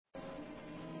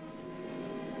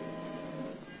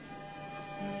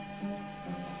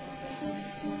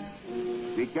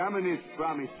The communists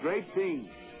promise great things,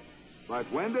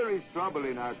 but when there is trouble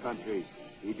in our country,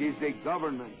 it is the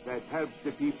government that helps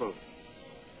the people.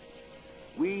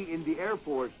 We in the Air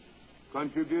Force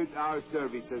contribute our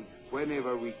services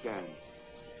whenever we can.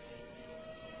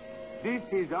 This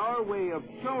is our way of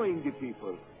showing the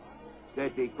people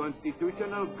that a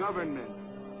constitutional government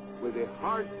with a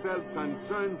heartfelt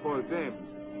concern for them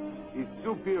is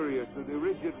superior to the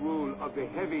rigid rule of the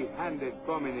heavy-handed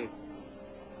communists.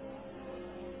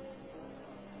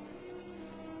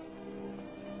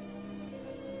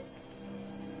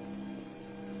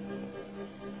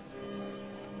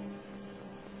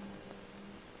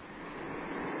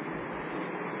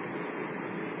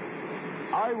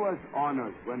 I was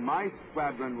honored when my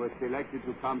squadron was selected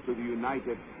to come to the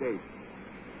United States.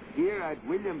 Here at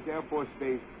Williams Air Force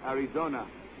Base, Arizona,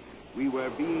 we were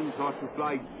being taught to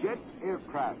fly jet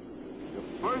aircraft, the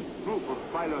first group of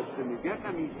pilots in the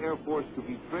Vietnamese Air Force to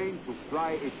be trained to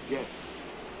fly a jet.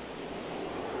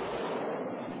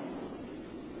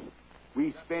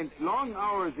 We spent long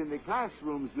hours in the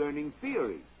classrooms learning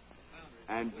theory,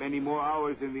 and many more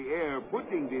hours in the air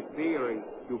putting this theory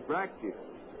to practice.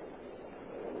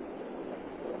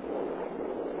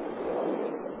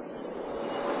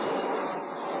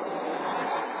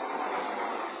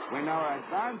 When our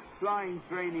advanced flying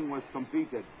training was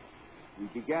completed, we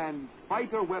began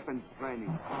fighter weapons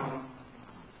training.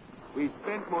 We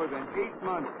spent more than 8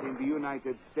 months in the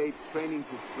United States training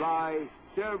to fly,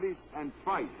 service, and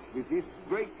fight with this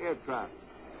great aircraft.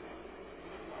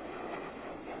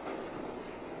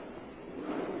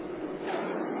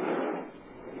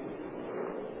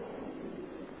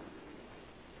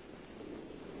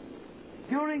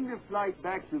 During the flight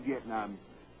back to Vietnam,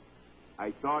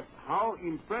 I thought how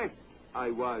impressed I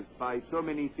was by so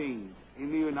many things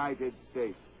in the United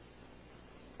States.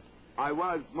 I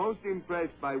was most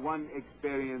impressed by one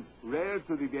experience rare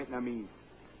to the Vietnamese,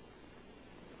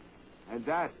 and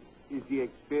that is the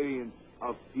experience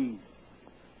of peace.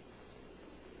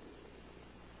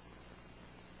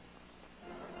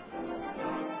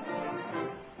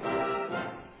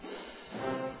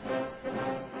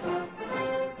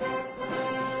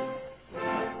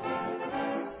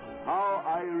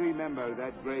 Remember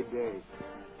that great day.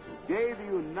 The day the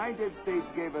United States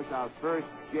gave us our first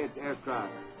jet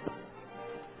aircraft.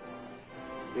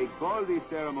 They call this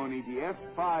ceremony the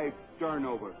F-5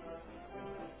 turnover.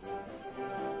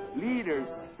 Leaders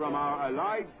from our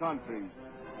allied countries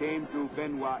came to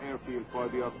Benoit Airfield for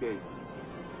the occasion.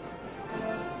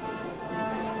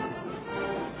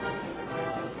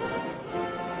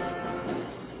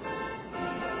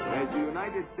 As the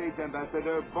United States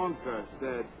Ambassador Bunker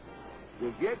said,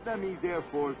 the Vietnamese Air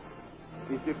Force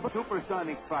is the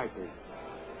supersonic fighter.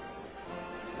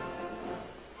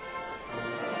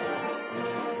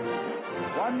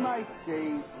 One might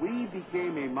say we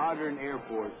became a modern Air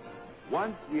Force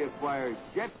once we acquired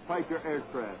jet fighter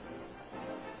aircraft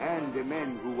and the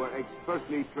men who were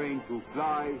expertly trained to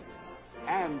fly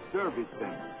and service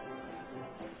them.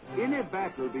 In a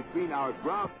battle between our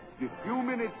ground, the few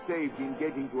minutes saved in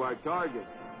getting to our targets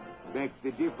makes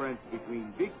the difference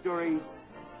between victory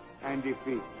and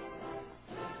defeat.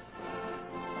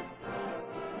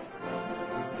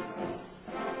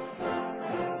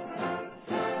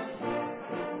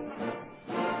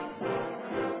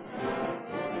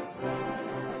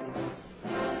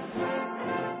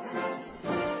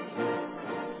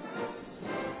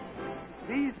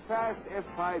 These fast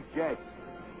F-5 jets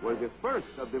were the first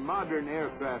of the modern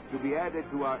aircraft to be added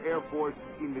to our Air Force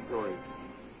inventory.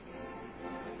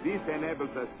 This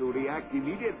enables us to react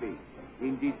immediately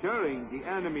in deterring the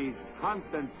enemy's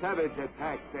constant savage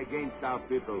attacks against our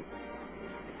people.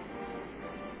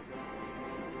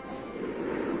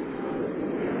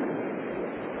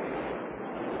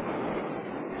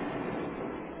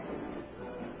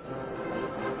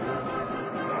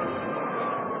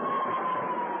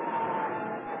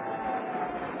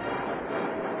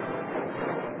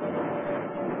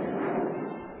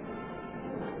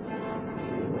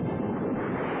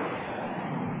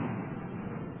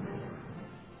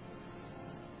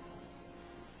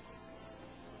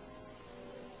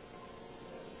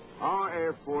 Our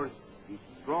Air Force is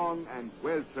strong and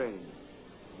well-trained,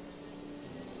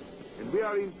 and we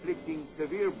are inflicting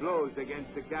severe blows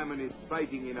against the communists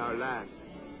fighting in our land.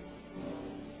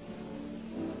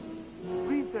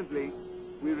 Recently,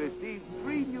 we received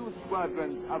 3 new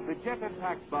squadrons of the jet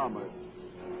attack bombers,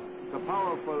 the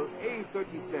powerful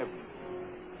A-37.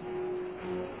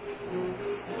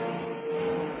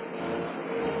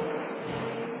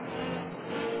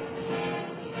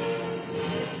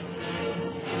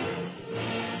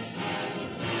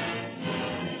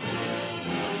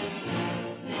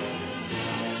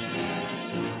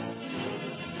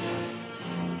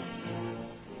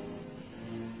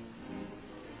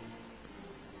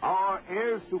 our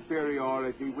air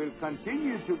superiority will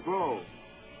continue to grow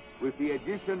with the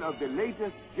addition of the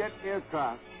latest jet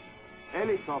aircraft,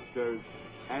 helicopters,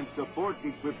 and support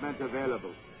equipment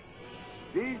available.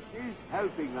 This is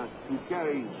helping us to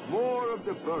carry more of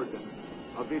the burden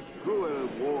of this cruel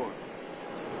war.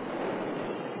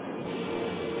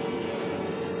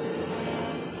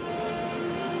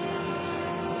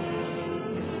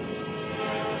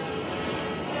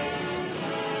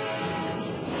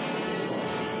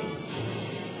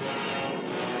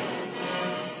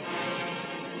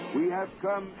 We have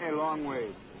come a long way,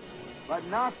 but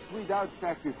not without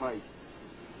sacrifice.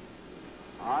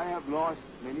 I have lost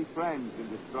many friends in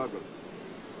the struggle.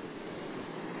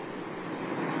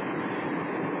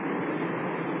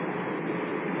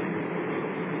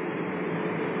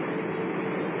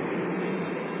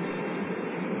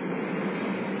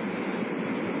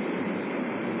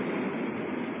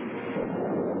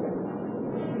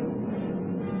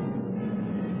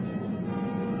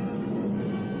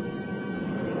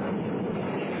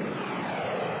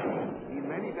 In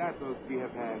many battles we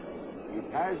have had,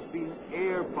 it has been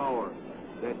air power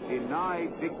that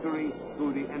denied victory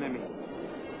to the enemy.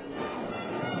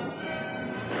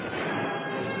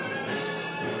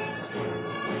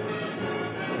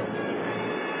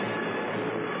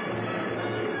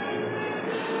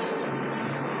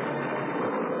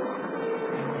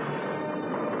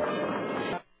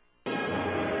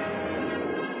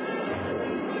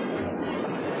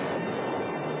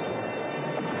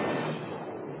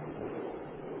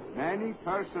 Many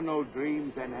personal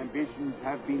dreams and ambitions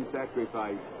have been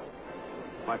sacrificed,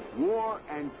 but war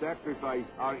and sacrifice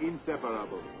are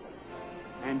inseparable.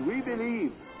 And we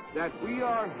believe that we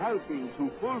are helping to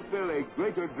fulfill a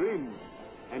greater dream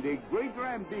and a greater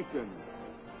ambition,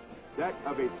 that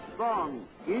of a strong,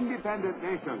 independent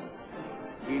nation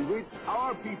in which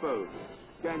our people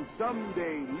can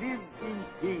someday live in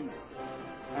peace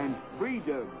and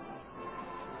freedom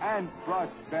and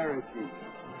prosperity.